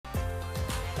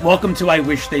Welcome to I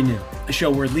Wish They Knew, a show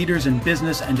where leaders in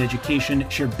business and education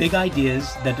share big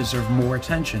ideas that deserve more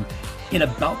attention in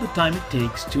about the time it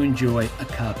takes to enjoy a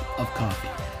cup of coffee.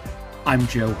 I'm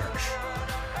Joe Hirsch.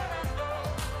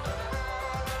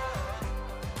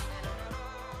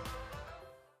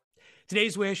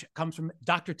 Today's wish comes from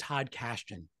Dr. Todd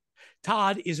Kashdan.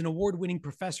 Todd is an award-winning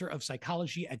professor of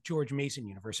psychology at George Mason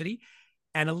University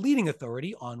and a leading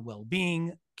authority on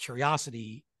well-being,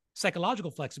 curiosity, psychological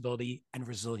flexibility, and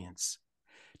resilience.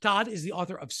 Todd is the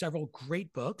author of several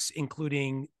great books,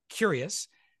 including Curious,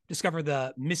 Discover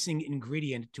the Missing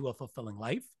Ingredient to a Fulfilling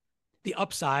Life, The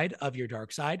Upside of Your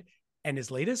Dark Side, and his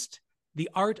latest, The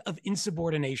Art of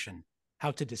Insubordination,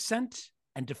 How to Dissent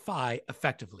and Defy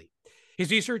Effectively. His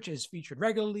research is featured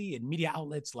regularly in media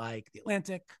outlets like The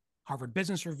Atlantic, Harvard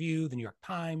Business Review, The New York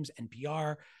Times,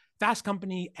 NPR, Fast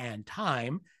Company, and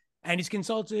Time. And he's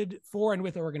consulted for and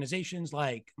with organizations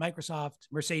like Microsoft,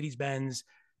 Mercedes-Benz,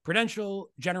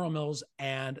 Prudential, General Mills,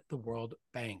 and the World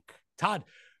Bank. Todd,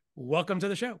 welcome to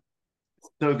the show.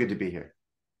 So good to be here.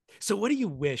 So what do you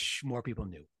wish more people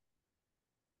knew?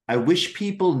 I wish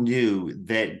people knew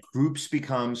that groups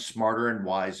become smarter and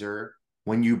wiser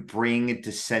when you bring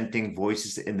dissenting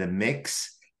voices in the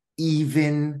mix,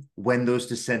 even when those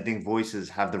dissenting voices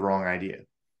have the wrong idea.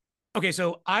 Okay,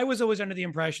 so I was always under the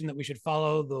impression that we should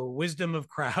follow the wisdom of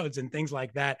crowds and things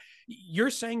like that. You're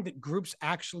saying that groups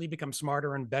actually become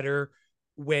smarter and better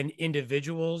when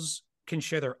individuals can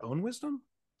share their own wisdom?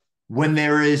 When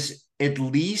there is at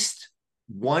least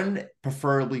one,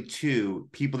 preferably two,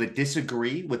 people that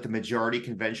disagree with the majority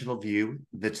conventional view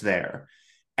that's there,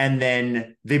 and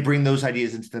then they bring those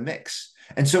ideas into the mix.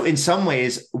 And so in some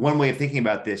ways, one way of thinking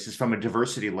about this is from a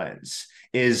diversity lens.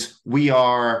 Is we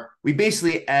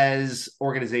basically as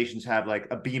organizations have like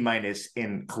a B-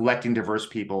 in collecting diverse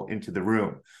people into the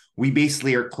room. We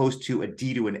basically are close to a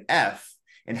D to an F,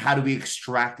 and how do we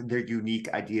extract their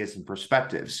unique ideas and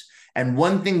perspectives? And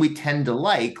one thing we tend to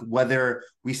like, whether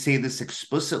we say this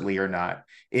explicitly or not,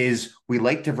 is we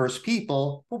like diverse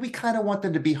people, but we kind of want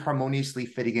them to be harmoniously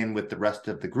fitting in with the rest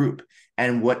of the group.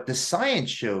 And what the science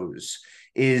shows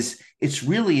is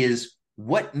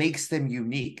what makes them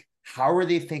unique. How are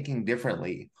they thinking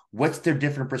differently? What's their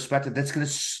different perspective? That's going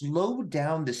to slow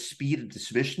down the speed of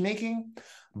decision making,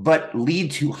 but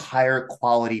lead to higher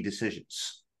quality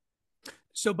decisions.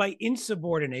 So by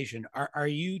insubordination, are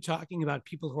you talking about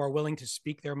people who are willing to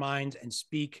speak their minds and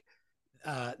speak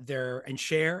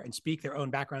share and speak their own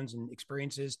backgrounds and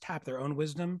experiences, tap their own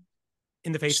wisdom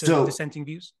in the face of dissenting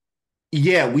views?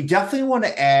 Yeah, we definitely want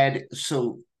to add.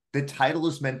 So the title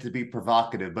is meant to be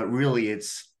provocative, but really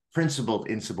it's principled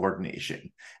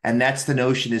insubordination. And that's the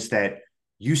notion is that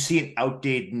you see an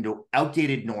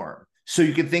outdated norm. So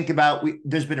you can think about,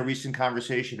 there's been a recent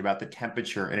conversation about the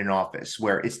temperature in an office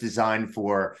where it's designed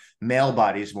for male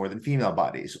bodies more than female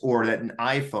bodies, or that an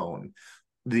iPhone,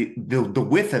 the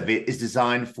width of it is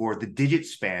designed for the digit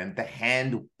span, the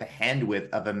hand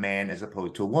width of a man as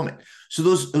opposed to a woman. So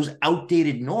those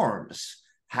outdated norms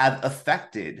have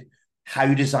affected how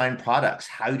you design products,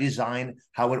 how you design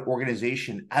how an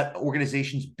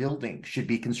organization's building should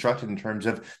be constructed in terms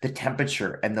of the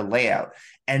temperature and the layout.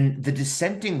 And the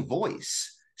dissenting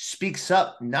voice speaks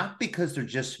up, not because they're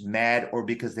just mad or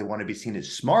because they want to be seen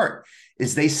as smart,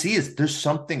 is they see there's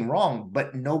something wrong,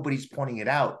 but nobody's pointing it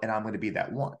out, and I'm going to be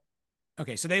that one.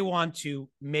 Okay, so they want to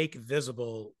make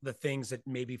visible the things that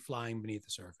may be flying beneath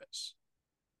the surface.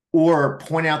 Or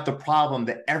point out the problem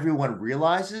that everyone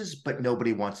realizes, but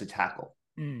nobody wants to tackle.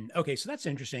 Okay, so that's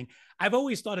interesting. I've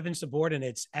always thought of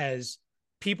insubordinates as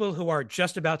people who are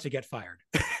just about to get fired.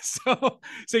 So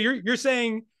you're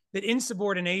saying that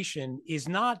insubordination is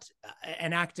not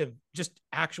an act of just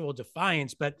actual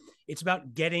defiance, but it's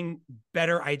about getting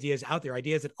better ideas out there,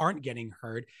 ideas that aren't getting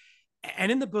heard. And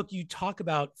in the book, you talk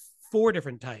about 4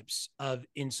 different types of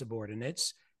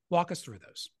insubordinates. Walk us through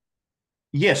those.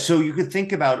 Yes, so you could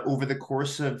think about over the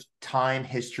course of time,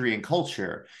 history, and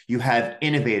culture, you have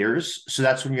innovators. So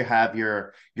that's when you have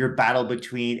your battle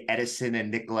between Edison and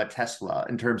Nikola Tesla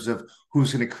in terms of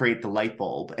who's going to create the light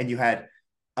bulb. And you had,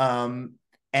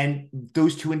 and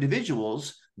those two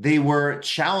individuals, they were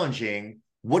challenging,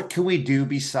 what can we do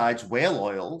besides whale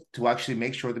oil to actually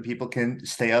make sure that people can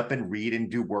stay up and read and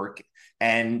do work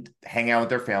and hang out with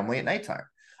their family at nighttime?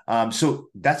 So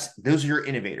those are your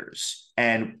innovators.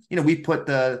 And, we put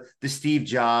the Steve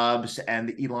Jobs and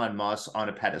the Elon Musk on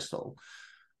a pedestal.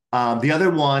 The other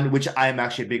one, which I'm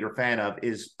actually a bigger fan of,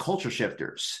 is culture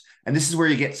shifters. And this is where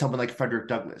you get someone like Frederick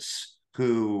Douglass,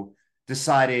 who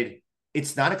decided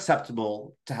it's not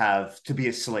acceptable to be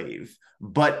a slave,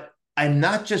 but I'm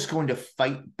not just going to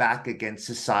fight back against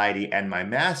society and my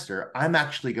master. I'm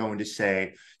actually going to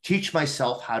say, teach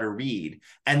myself how to read.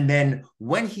 And then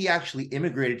when he actually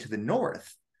immigrated to the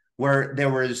North, where there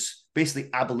was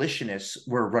basically abolitionists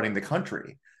were running the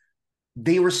country,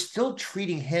 they were still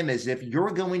treating him as if you're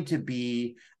going to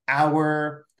be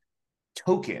our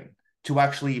token to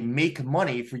actually make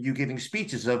money for you giving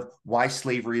speeches of why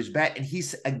slavery is bad. And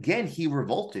he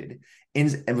revolted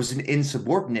and was an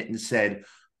insubordinate and said,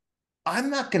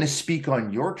 I'm not going to speak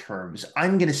on your terms.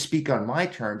 I'm going to speak on my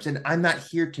terms. And I'm not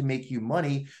here to make you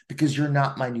money because you're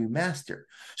not my new master.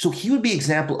 So he would be an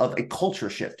example of a culture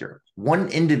shifter, one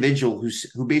individual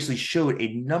who basically showed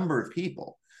a number of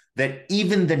people that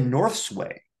even the North's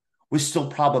way was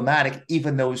still problematic,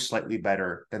 even though it was slightly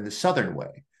better than the Southern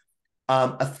way.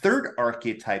 A third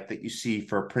archetype that you see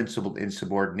for principled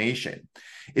insubordination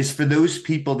is for those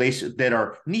people that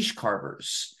are niche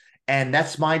carvers. And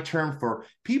that's my term for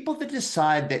people that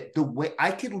decide that the way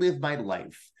I can live my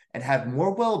life and have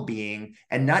more well-being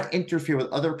and not interfere with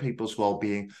other people's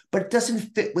well-being, but it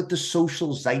doesn't fit with the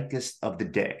social zeitgeist of the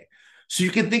day. So you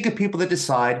can think of people that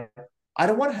decide, I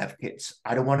don't want to have kids.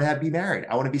 I don't want to be married.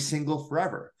 I want to be single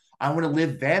forever. I want to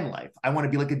live van life. I want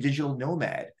to be like a digital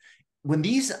nomad. When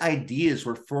these ideas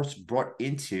were first brought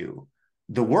into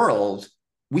the world,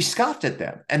 we scoffed at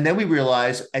them. And then we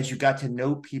realized, as you got to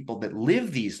know people that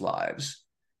live these lives,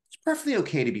 it's perfectly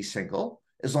okay to be single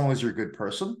as long as you're a good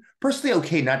person. Perfectly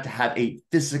okay not to have a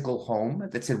physical home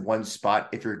that's in one spot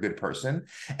if you're a good person.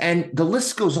 And the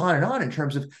list goes on and on in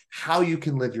terms of how you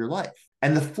can live your life.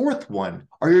 And the fourth one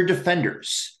are your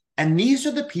defenders. And these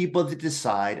are the people that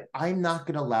decide, I'm not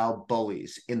going to allow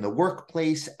bullies in the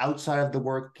workplace, outside of the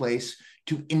workplace,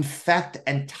 to infect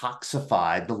and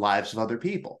toxify the lives of other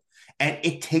people. And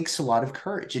it takes a lot of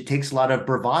courage. It takes a lot of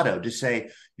bravado to say,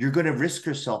 you're going to risk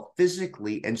yourself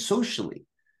physically and socially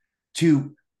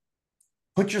to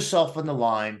put yourself on the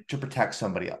line to protect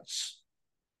somebody else.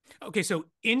 Okay, so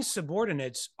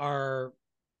insubordinates are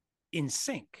in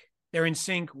sync. They're in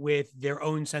sync with their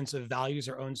own sense of values,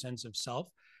 their own sense of self.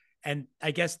 And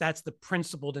I guess that's the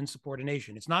principled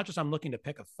insubordination. It's not just I'm looking to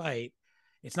pick a fight.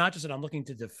 It's not just that I'm looking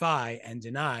to defy and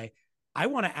deny. I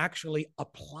want to actually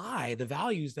apply the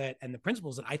values and the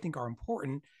principles that I think are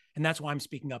important. And that's why I'm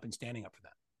speaking up and standing up for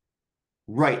that.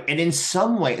 Right. And in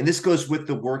some way, and this goes with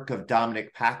the work of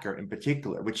Dominic Packer in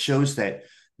particular, which shows that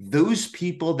those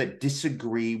people that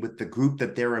disagree with the group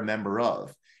that they're a member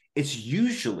of, it's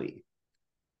usually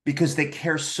because they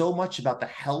care so much about the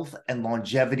health and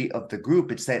longevity of the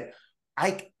group. It's that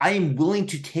I am willing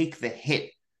to take the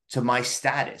hit to my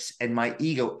status and my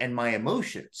ego and my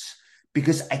emotions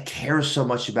because I care so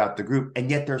much about the group. And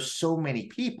yet there's so many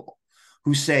people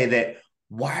who say that,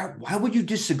 why would you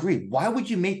disagree? Why would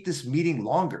you make this meeting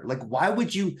longer? Like, why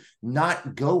would you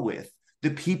not go with the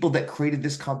people that created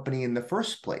this company in the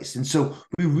first place? And so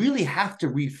we really have to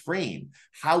reframe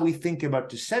how we think about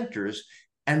dissenters,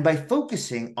 and by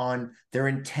focusing on their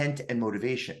intent and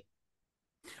motivation.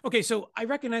 Okay, so I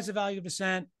recognize the value of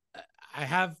dissent. I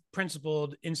have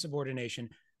principled insubordination,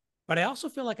 but I also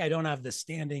feel like I don't have the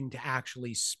standing to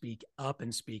actually speak up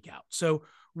and speak out. So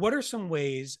what are some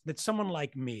ways that someone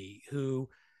like me who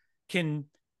can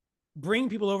bring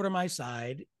people over to my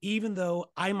side, even though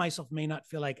I myself may not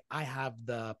feel like I have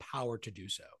the power to do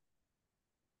so?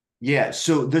 Yeah,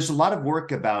 so there's a lot of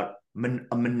work about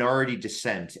a minority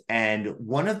dissent. And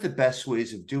one of the best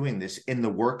ways of doing this in the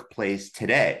workplace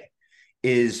today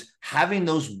is having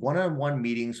those one-on-one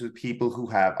meetings with people who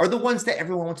are the ones that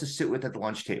everyone wants to sit with at the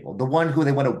lunch table, the one who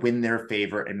they want to win their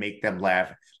favor and make them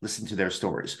laugh, listen to their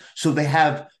stories. So they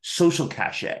have social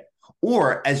cachet.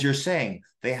 Or, as you're saying,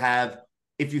 they have,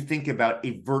 if you think about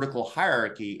a vertical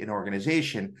hierarchy in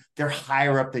organization, they're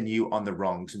higher up than you on the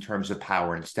rungs in terms of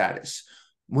power and status.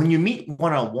 When you meet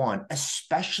one-on-one,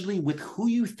 especially with who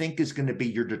you think is going to be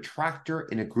your detractor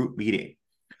in a group meeting,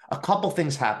 a couple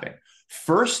things happen.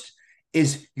 First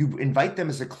is you invite them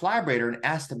as a collaborator and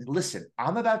ask them, listen,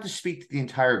 I'm about to speak to the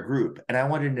entire group, and I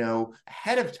want to know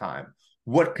ahead of time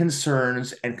what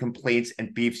concerns and complaints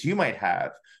and beefs you might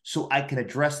have so I can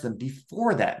address them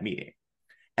before that meeting.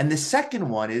 And the second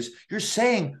one is you're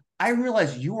saying, I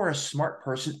realize you are a smart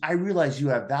person. I realize you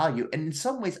have value. And in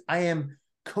some ways, I am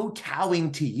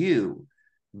kowtowing to you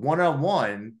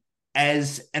one-on-one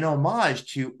as an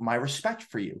homage to my respect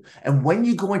for you. And when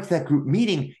you go into that group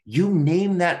meeting, you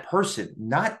name that person,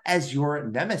 not as your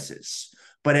nemesis,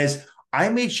 but as I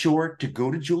made sure to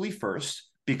go to Julie first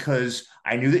because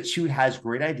I knew that she has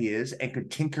great ideas and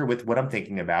could tinker with what I'm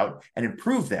thinking about and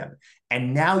improve them.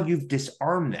 And now you've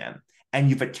disarmed them and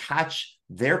you've attached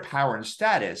their power and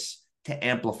status to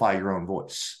amplify your own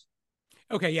voice.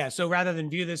 Okay, yeah. So rather than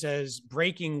view this as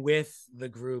breaking with the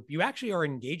group, you actually are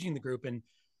engaging the group and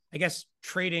I guess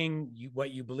trading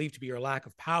what you believe to be your lack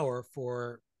of power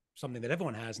for something that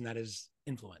everyone has, and that is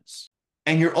influence.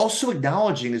 And you're also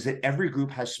acknowledging is that every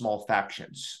group has small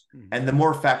factions. Mm-hmm. And the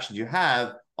more factions you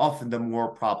have, often the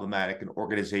more problematic an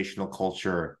organizational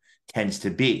culture tends to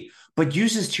be. But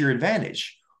use this to your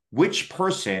advantage. Which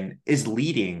person is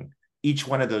leading each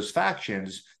one of those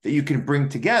factions that you can bring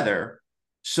together?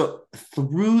 So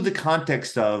through the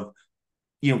context of,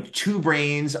 two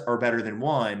brains are better than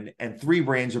one and three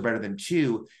brains are better than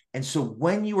two. And so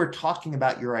when you are talking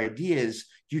about your ideas,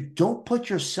 you don't put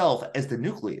yourself as the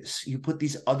nucleus. You put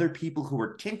these other people who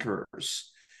are tinkerers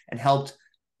and helped,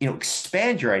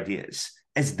 expand your ideas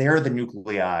as they're the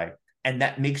nuclei. And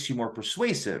that makes you more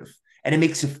persuasive. And it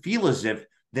makes it feel as if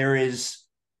there is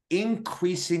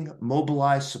increasing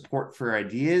mobilized support for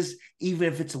ideas,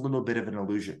 even if it's a little bit of an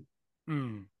illusion.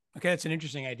 Mm. Okay, that's an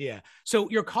interesting idea. So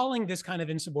you're calling this kind of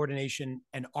insubordination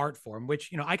an art form, which,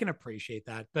 I can appreciate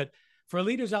that. But for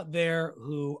leaders out there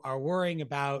who are worrying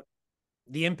about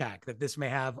the impact that this may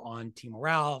have on team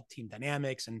morale, team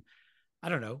dynamics, and I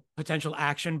don't know, potential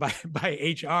action by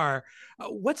HR,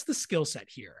 what's the skill set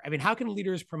here? I mean, how can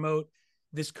leaders promote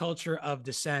this culture of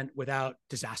dissent without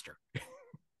disaster?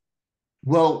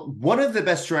 Well, one of the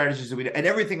best strategies that we do, and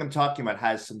everything I'm talking about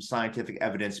has some scientific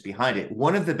evidence behind it.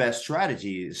 One of the best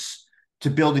strategies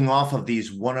to building off of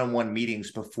these one-on-one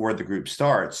meetings before the group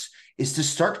starts is to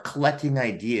start collecting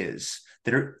ideas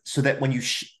that are so that when you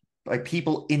like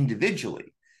people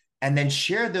individually, and then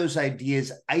share those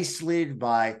ideas isolated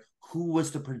by who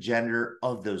was the progenitor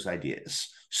of those ideas.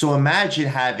 So imagine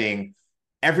having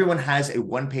everyone has a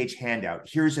one-page handout.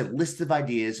 Here's a list of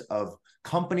ideas of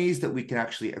companies that we can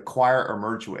actually acquire or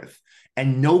merge with.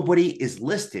 And nobody is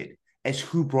listed as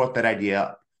who brought that idea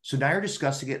up. So now you're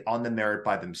discussing it on the merit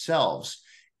by themselves.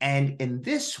 And in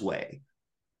this way,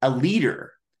 a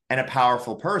leader and a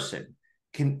powerful person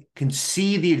can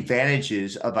see the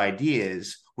advantages of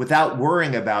ideas without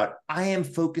worrying about, I am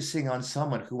focusing on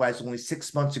someone who has only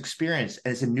 6 months experience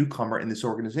and is a newcomer in this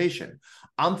organization.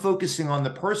 I'm focusing on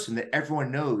the person that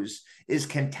everyone knows is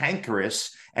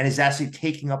cantankerous and is actually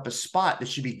taking up a spot that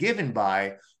should be given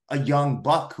by a young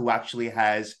buck who actually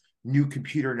has new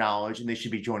computer knowledge and they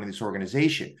should be joining this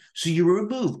organization. So you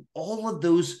remove all of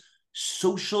those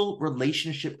social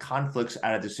relationship conflicts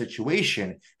out of the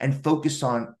situation and focus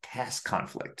on task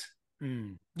conflict.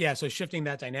 Yeah, so shifting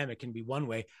that dynamic can be one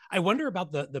way. I wonder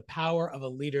about the power of a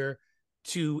leader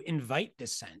to invite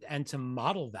dissent and to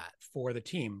model that for the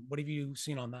team. What have you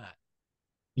seen on that?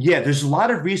 Yeah, there's a lot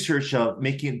of research of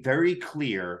making it very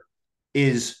clear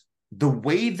is the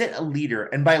way that a leader,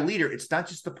 and by leader, it's not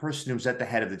just the person who's at the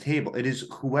head of the table, it is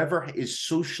whoever is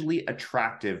socially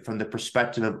attractive from the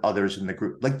perspective of others in the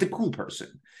group, like the cool person.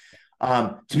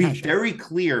 To be very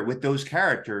clear with those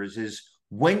characters is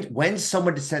when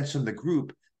someone dissents from the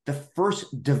group, the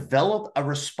first develop a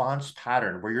response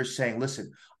pattern where you're saying,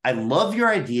 listen, I love your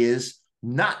ideas.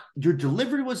 Not your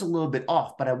delivery was a little bit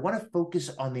off, but I want to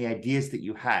focus on the ideas that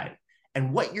you had.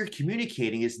 And what you're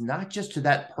communicating is not just to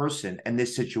that person and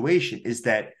this situation, is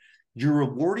that you're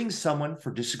rewarding someone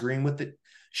for disagreeing with it,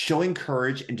 showing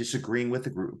courage and disagreeing with the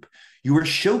group. You are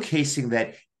showcasing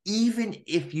that even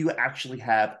if you actually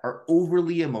are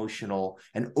overly emotional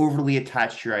and overly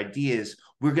attached to your ideas,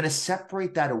 we're going to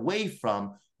separate that away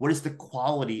from what is the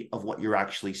quality of what you're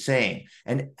actually saying.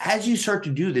 And as you start to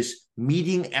do this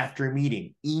meeting after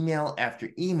meeting, email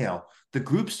after email, the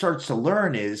group starts to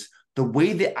learn is the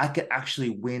way that I could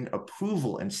actually win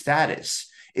approval and status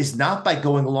is not by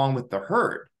going along with the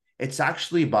herd. It's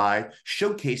actually by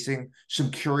showcasing some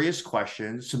curious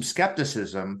questions, some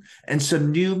skepticism, and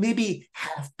some new, maybe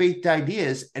half-baked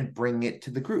ideas and bring it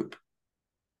to the group.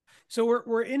 So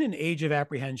we're in an age of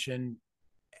apprehension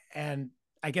and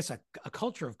I guess a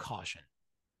culture of caution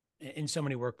in so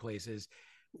many workplaces.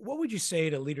 What would you say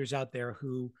to leaders out there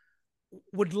who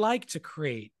would like to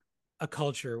create a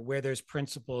culture where there's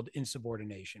principled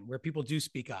insubordination, where people do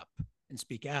speak up and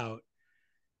speak out,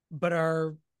 but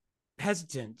are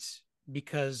hesitant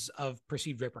because of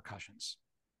perceived repercussions?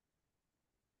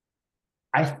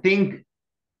 I think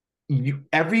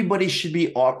everybody should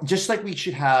be just like we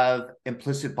should have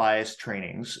implicit bias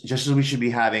trainings, just as we should be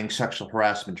having sexual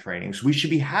harassment trainings, we should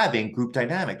be having group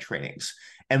dynamic trainings.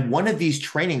 And one of these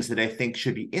trainings that I think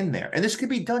should be in there, and this could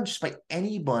be done just by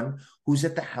anyone who's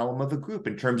at the helm of a group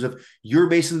in terms of you're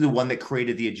basically the one that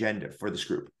created the agenda for this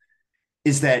group,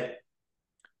 is that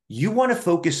you want to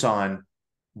focus on,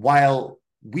 while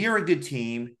we are a good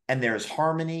team and there's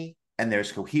harmony and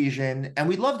there's cohesion and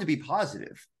we'd love to be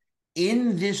positive,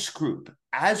 in this group,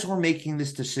 as we're making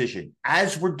this decision,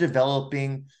 as we're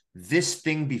developing this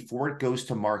thing before it goes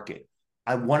to market,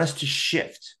 I want us to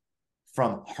shift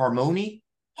from harmony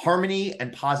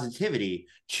and positivity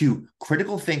to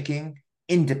critical thinking,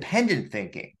 independent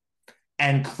thinking,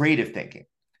 and creative thinking.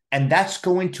 And that's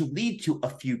going to lead to a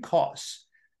few costs.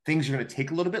 Things are going to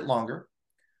take a little bit longer.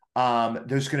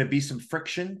 There's going to be some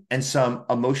friction and some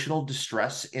emotional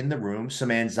distress in the room,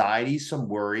 some anxiety, some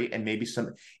worry, and maybe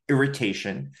some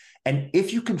irritation. And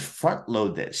if you can front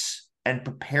load this and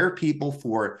prepare people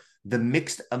for the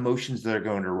mixed emotions that are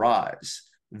going to rise,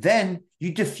 then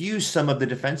you diffuse some of the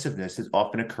defensiveness that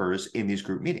often occurs in these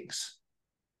group meetings.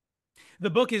 The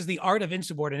book is The Art of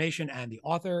Insubordination, and the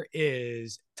author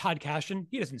is Todd Kashdan.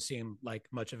 He doesn't seem like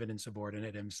much of an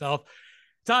insubordinate himself.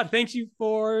 Todd, thank you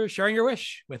for sharing your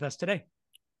wish with us today.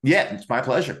 Yeah, it's my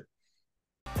pleasure.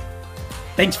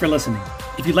 Thanks for listening.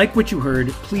 If you like what you heard,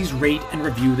 please rate and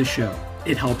review the show.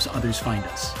 It helps others find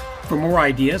us. For more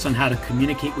ideas on how to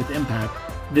communicate with impact,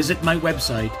 visit my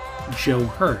website,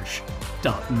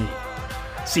 joehirsch.me.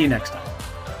 See you next time.